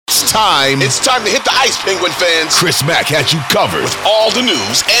time. It's time to hit the ice, Penguin fans. Chris Mack has you covered with all the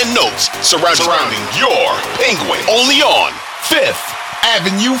news and notes surrounding your Penguin. Only on Fifth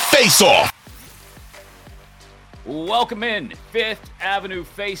Avenue Face-Off. Welcome in, Fifth Avenue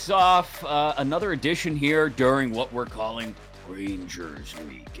Face-Off. Another edition here during what we're calling Rangers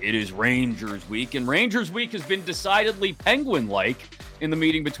Week. It is Rangers Week, and Rangers Week has been decidedly Penguin-like in the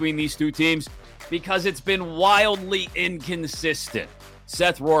meeting between these two teams because it's been wildly inconsistent.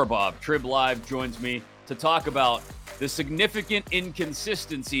 Seth Rohrabaugh, Trib Live, joins me to talk about the significant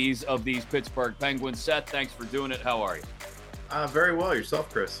inconsistencies of these Pittsburgh Penguins. Seth, thanks for doing it. How are you? Very well. Yourself,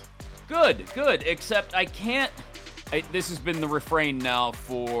 Chris? Good. Except this has been the refrain now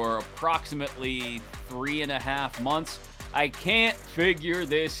for approximately 3.5 months. I can't figure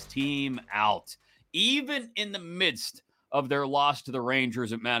this team out. Even in the midst of their loss to the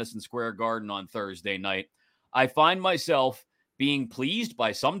Rangers at Madison Square Garden on Thursday night, I find myself being pleased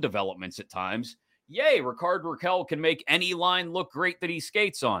by some developments at times. Yay, Rickard Rakell can make any line look great that he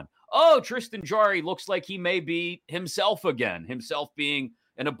skates on. Oh, Tristan Jarry looks like he may be himself again, himself being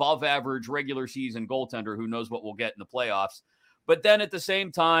an above-average regular season goaltender who knows what we'll get in the playoffs. But then at the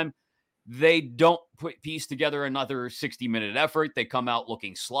same time, they don't piece together another 60-minute effort. They come out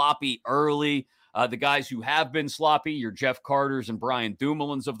looking sloppy early. The guys who have been sloppy, your Jeff Carters and Brian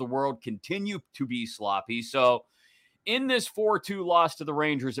Dumoulin's of the world, continue to be sloppy. So in this 4-2 loss to the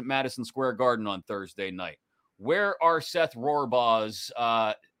Rangers at Madison Square Garden on Thursday night, where are Seth Rohrabaugh's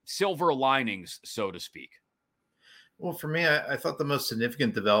silver linings, so to speak? Well, for me, I thought the most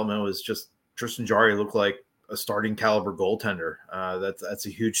significant development was just Tristan Jarry looked like a starting caliber goaltender. That's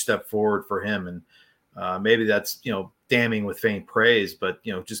a huge step forward for him. And maybe that's, damning with faint praise, but,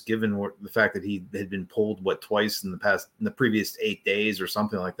 just given the fact that he had been pulled twice in the previous 8 days or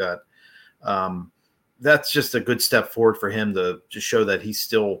something like that. That's just a good step forward for him to just show that he's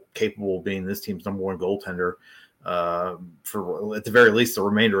still capable of being this team's number one goaltender for at the very least the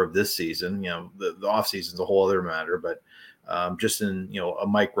remainder of this season. The off season is a whole other matter, but just in a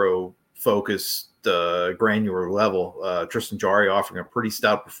micro focused granular level, Tristan Jarry offering a pretty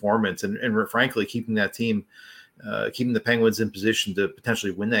stout performance and frankly keeping that team, keeping the Penguins in position to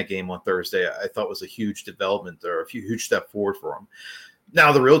potentially win that game on Thursday, I thought was a huge development or a huge step forward for him.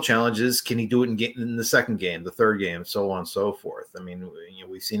 Now, the real challenge is, can he do it in the second game, the third game, so on and so forth? I mean,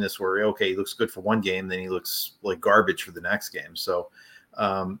 we've seen this where, okay, he looks good for one game, then he looks like garbage for the next game. So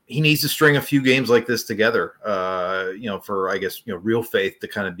he needs to string a few games like this together, for, I guess, real faith to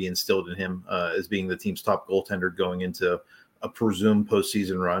kind of be instilled in him as being the team's top goaltender going into a presumed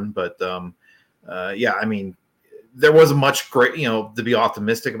postseason run. But, I mean, there wasn't much great, to be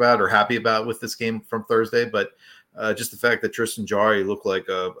optimistic about or happy about with this game from Thursday, but just the fact that Tristan Jarry looked like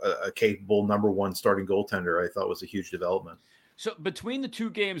a capable number one starting goaltender, I thought was a huge development. So between the two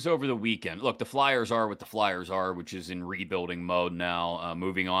games over the weekend, look, the Flyers are what the Flyers are, which is in rebuilding mode now,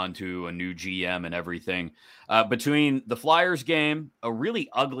 moving on to a new GM and everything. Between the Flyers game, a really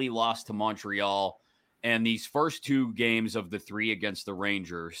ugly loss to Montreal, and these first two games of the three against the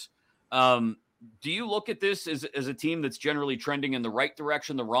Rangers, do you look at this as a team that's generally trending in the right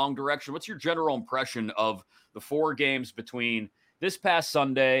direction, the wrong direction? What's your general impression of the four games between this past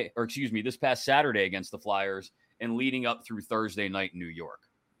Saturday against the Flyers and leading up through Thursday night in New York?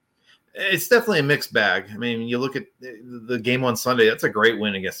 It's definitely a mixed bag. I mean, you look at the game on Sunday, that's a great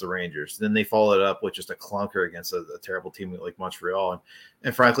win against the Rangers. Then they followed up with just a clunker against a terrible team like Montreal.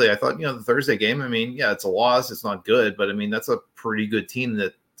 And frankly, I thought, the Thursday game, I mean, yeah, it's a loss. It's not good, but I mean, that's a pretty good team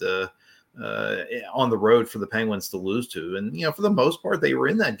that on the road for the Penguins to lose to. And, for the most part, they were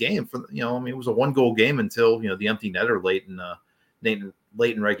in that game for, it was a 1-goal game until, the empty netter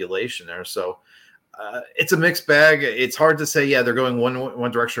late in regulation there. So it's a mixed bag. It's hard to say, they're going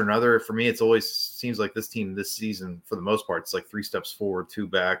one direction or another. For me, it's always seems like this team this season, for the most part, it's like 3 steps forward, 2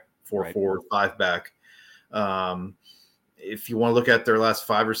 back, 4 right. forward, 5 back. If you want to look at their last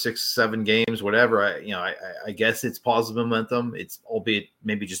 5 or 6, 7 games, whatever, I guess it's positive momentum. It's albeit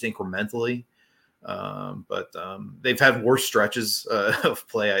maybe just incrementally, but they've had worse stretches of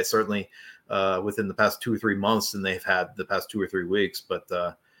play. I certainly within the past 2 or 3 months than they've had the past 2 or 3 weeks. But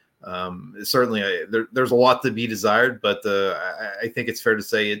certainly there's a lot to be desired. But I think it's fair to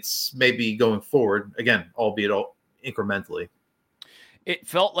say it's maybe going forward again, albeit incrementally. It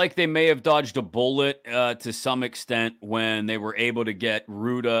felt like they may have dodged a bullet to some extent when they were able to get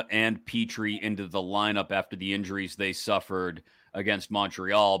Ruda and Petrie into the lineup after the injuries they suffered against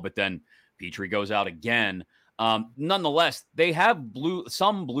Montreal, but then Petrie goes out again. Nonetheless, they have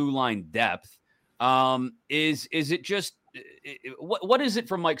some blue line depth. Is it just what is it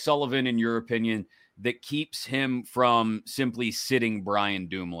from Mike Sullivan, in your opinion, that keeps him from simply sitting Brian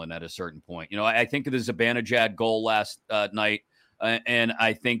Dumoulin at a certain point? I think of the Zibanejad goal last night, and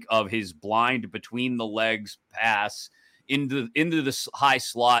I think of his blind between the legs pass into the high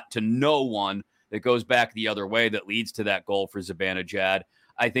slot to no one that goes back the other way that leads to that goal for Zibanejad.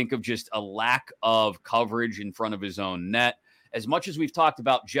 I think of just a lack of coverage in front of his own net. As much as we've talked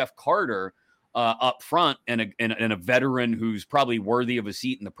about Jeff Carter up front and a veteran who's probably worthy of a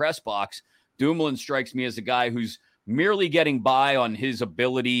seat in the press box, Dumoulin strikes me as a guy who's merely getting by on his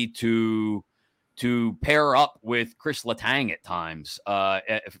ability to pair up with Chris Letang at times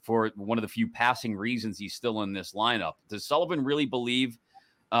for one of the few passing reasons he's still in this lineup. Does Sullivan really believe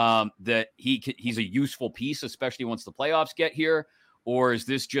that he's a useful piece, especially once the playoffs get here? Or is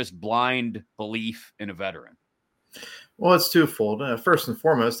this just blind belief in a veteran? Well, it's twofold. First and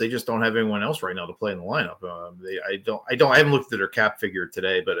foremost, they just don't have anyone else right now to play in the lineup. I haven't looked at their cap figure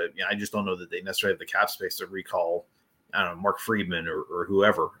today, but I just don't know that they necessarily have the cap space to recall, I don't know, Mark Friedman or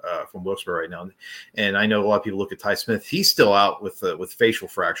whoever from Wilkes-Barre right now. And I know a lot of people look at Ty Smith. He's still out with facial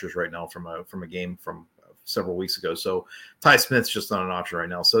fractures right now from a game from several weeks ago. So Ty Smith's just not an option right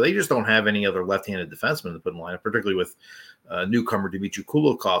now. So they just don't have any other left-handed defenseman to put in the lineup, particularly with newcomer Dmitry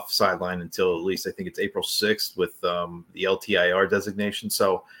Kulikov sidelined until at least I think it's April 6th with the LTIR designation.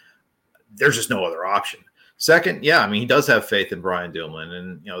 So there's just no other option. Second, yeah, I mean, he does have faith in Brian Dumoulin,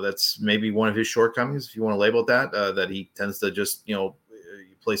 and that's maybe one of his shortcomings, if you want to label it that he tends to just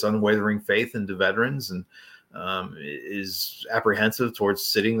place unwavering faith into veterans and is apprehensive towards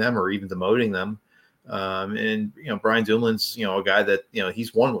sitting them or even demoting them. And Brian Dumoulin's a guy that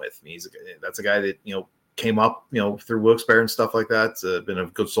he's won with. That's a guy that came up through Wilkes-Barre and stuff like that. Been a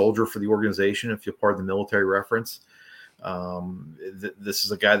good soldier for the organization, if you'll pardon the military reference. This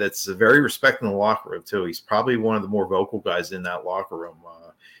is a guy that's very respected in the locker room too. He's probably one of the more vocal guys in that locker room.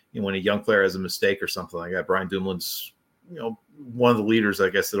 When a young player has a mistake or something like that, Brian Dumoulin's one of the leaders, I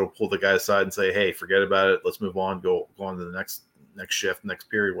guess, that'll pull the guy aside and say, "Hey, forget about it. Let's move on. Go on to the next shift, next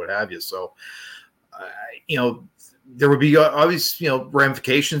period, what have you." So, there would be obvious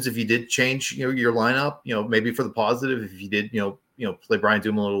ramifications if you did change your lineup. Maybe for the positive if you did play Brian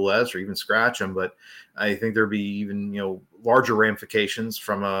Dumoulin a little less or even scratch him. But I think there'd be even larger ramifications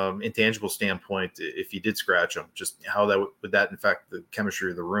from an intangible standpoint if you did scratch him. Just how would that affect the chemistry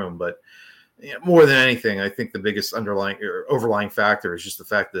of the room. But more than anything, I think the biggest underlying or overlying factor is just the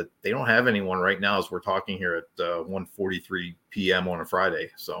fact that they don't have anyone right now as we're talking here at 1:43 p.m. on a Friday.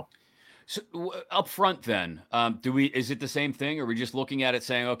 So up front, then, is it the same thing? Or are we just looking at it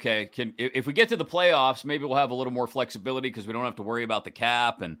saying, okay, if we get to the playoffs, maybe we'll have a little more flexibility because we don't have to worry about the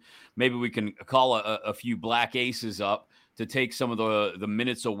cap, and maybe we can call a few black aces up to take some of the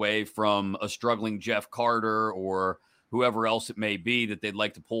minutes away from a struggling Jeff Carter or whoever else it may be that they'd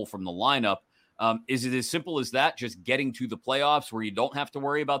like to pull from the lineup. Is it as simple as that, just getting to the playoffs where you don't have to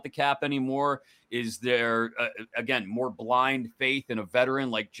worry about the cap anymore? Is there, again, more blind faith in a veteran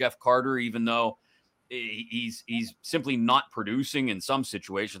like Jeff Carter, even though he's simply not producing in some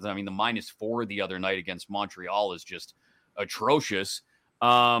situations? I mean, the -4 the other night against Montreal is just atrocious.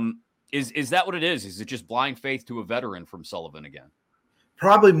 Is that what it is? Is it just blind faith to a veteran from Sullivan again?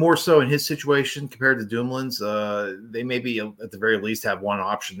 Probably more so in his situation compared to Dumoulin's. They maybe at the very least have one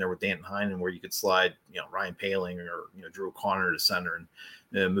option there with Danton Heinen where you could slide, Ryan Poehling or Drew O'Connor to center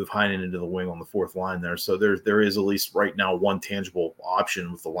and move Heinen into the wing on the fourth line there. So there is at least right now one tangible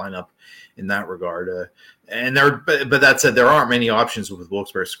option with the lineup in that regard. But that said, there aren't many options with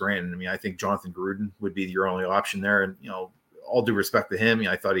Wilkes-Barre Scranton. I mean, I think Jonathan Gruden would be your only option there, and all due respect to him,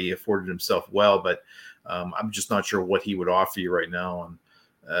 I thought he afforded himself well, but I'm just not sure what he would offer you right now. And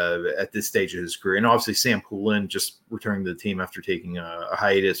at this stage of his career. And obviously Sam Poulin just returning to the team after taking a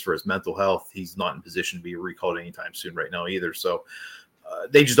hiatus for his mental health. He's not in position to be recalled anytime soon right now either. So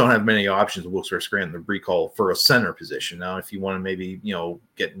they just don't have many options with Wilkes-Barre Scranton to recall for a center position. Now, if you want to maybe,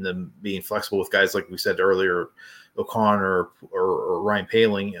 get them being flexible with guys like we said earlier, O'Connor or Ryan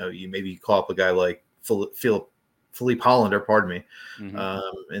Poehling, you maybe call up a guy like Philippe Hollander,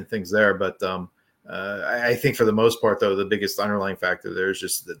 and things there. But I think for the most part, though, the biggest underlying factor there is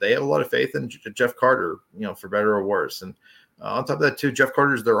just that they have a lot of faith in Jeff Carter, for better or worse. And on top of that, too, Jeff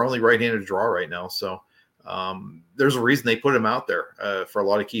Carter's their only right-handed draw right now. So there's a reason they put him out there for a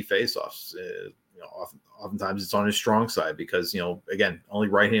lot of key faceoffs. Oftentimes it's on his strong side because, again, only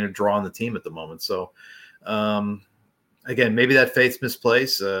right-handed draw on the team at the moment. So, again, maybe that faith's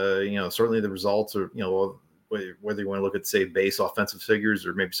misplaced. Certainly the results are, whether you want to look at, say, base offensive figures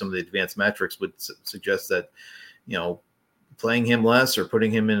or maybe some of the advanced metrics would suggest that, playing him less or putting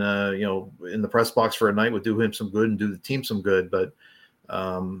him in in the press box for a night would do him some good and do the team some good. But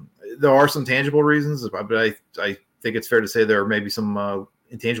There are some tangible reasons, but I think it's fair to say there are maybe some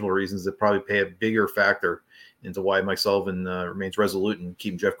intangible reasons that probably play a bigger factor into why Mike Sullivan remains resolute in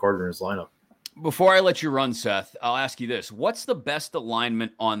keeping Jeff Carter in his lineup. Before I let you run, Seth, I'll ask you this. What's the best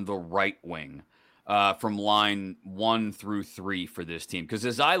alignment on the right wing from line 1 through 3 for this team? Because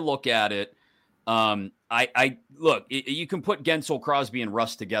as I look at it, I look, you can put Gensel, Crosby, and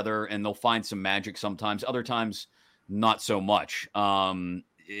Rust together, and they'll find some magic sometimes. Other times, not so much.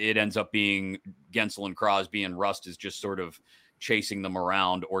 It ends up being Gensel and Crosby, and Rust is just sort of chasing them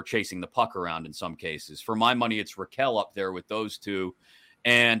around or chasing the puck around in some cases. For my money, it's Raquel up there with those two.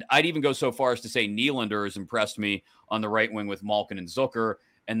 And I'd even go so far as to say Nylander has impressed me on the right wing with Malkin and Zucker,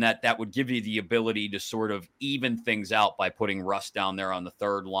 and that would give you the ability to sort of even things out by putting Rust down there on the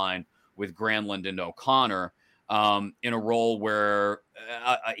third line with Granlund and O'Connor in a role where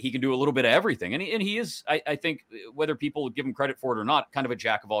he can do a little bit of everything. And he is, I think, whether people give him credit for it or not, kind of a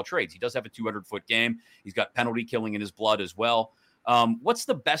jack of all trades. He does have a 200-foot game. He's got penalty killing in his blood as well. What's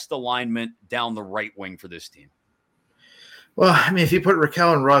the best alignment down the right wing for this team? Well, I mean, if you put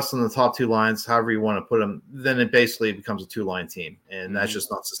Raquel and Russ on the top two lines, however you want to put them, then it basically becomes a two-line team. And that's just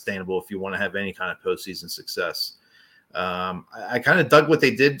not sustainable if you want to have any kind of postseason success. I kind of dug what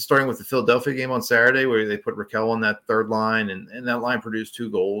they did starting with the Philadelphia game on Saturday, where they put Raquel on that third line, and that line produced 2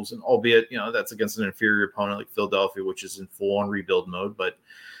 goals. And albeit, that's against an inferior opponent like Philadelphia, which is in full-on rebuild mode. But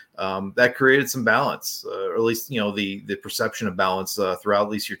that created some balance, or at least, the perception of balance throughout at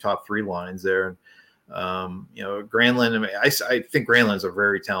least your top 3 lines there. And, Granlund, I mean, I think Granlund is a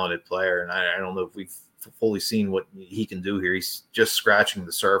very talented player, and I don't know if we've fully seen what he can do here. He's just scratching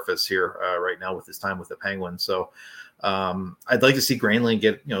the surface here right now with his time with the Penguins. So I'd like to see Granlund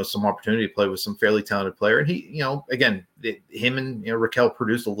get, some opportunity to play with some fairly talented player. And he, again, him and Raquel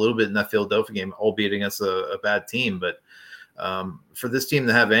produced a little bit in that Philadelphia game, albeit against a bad team. But for this team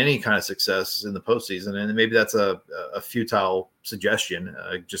to have any kind of success in the postseason, and maybe that's a futile suggestion,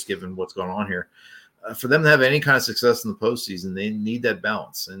 just given what's going on here. For them to have any kind of success in the postseason, they need that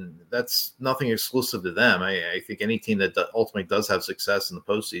balance, and that's nothing exclusive to them. I think any team that ultimately does have success in the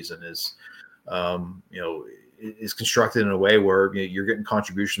postseason is, is constructed in a way where you're getting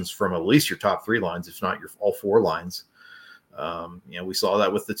contributions from at least your top 3 lines, if not your all 4 lines. We saw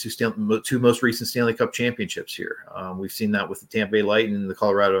that with the two most recent Stanley Cup championships here. We've seen that with the Tampa Bay Lightning and the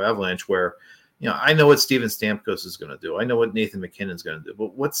Colorado Avalanche, where I know what Steven Stamkos is going to do. I know what Nathan McKinnon's going to do,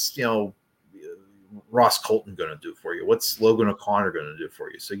 but what's Ross Colton going to do for you? What's Logan O'Connor going to do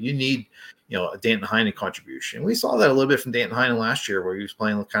for you? So you need, a Danton Heinen contribution. We saw that a little bit from Danton Heinen last year, where he was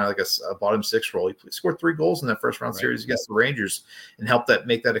playing kind of like a bottom 6 role. He scored 3 goals in that first round series against the Rangers and helped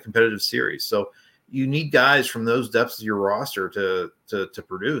make that a competitive series. So you need guys from those depths of your roster to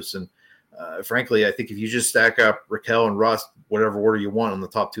produce. And frankly, I think if you just stack up Raquel and Russ, whatever order you want on the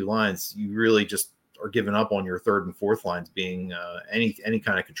top 2 lines, you really just are giving up on your third and fourth lines being any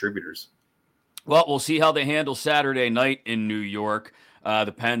kind of contributors. Well, we'll see how they handle Saturday night in New York.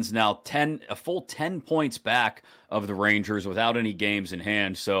 The Pens now a full 10 points back of the Rangers without any games in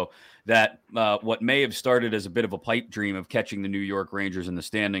hand. So that what may have started as a bit of a pipe dream of catching the New York Rangers in the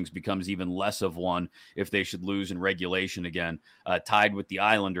standings becomes even less of one if they should lose in regulation again, tied with the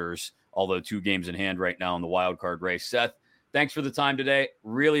Islanders, although 2 games in hand right now in the wild card race. Seth, thanks for the time today.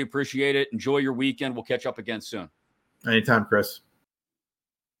 Really appreciate it. Enjoy your weekend. We'll catch up again soon. Anytime, Chris.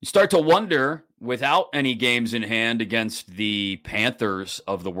 You start to wonder, without any games in hand against the Panthers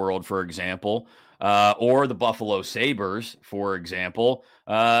of the world, for example, or the Buffalo Sabres, for example,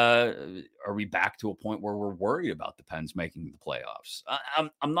 are we back to a point where we're worried about the Pens making the playoffs?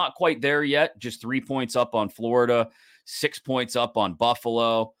 I'm not quite there yet. Just 3 points up on Florida, 6 points up on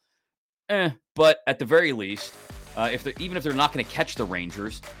Buffalo. But at the very least, even if they're not going to catch the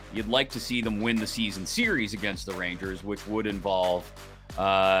Rangers, you'd like to see them win the season series against the Rangers, which would involve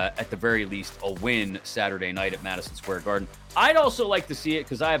at the very least a win Saturday night at Madison Square Garden. I'd also like to see it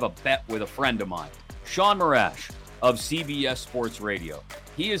because I have a bet with a friend of mine, Sean Marash of CBS Sports Radio.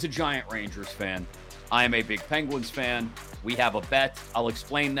 He is a giant Rangers fan. I am a big Penguins fan. We have a bet. I'll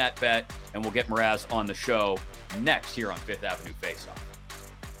explain that bet, and we'll get Mraz on the show next here on Fifth Avenue Faceoff.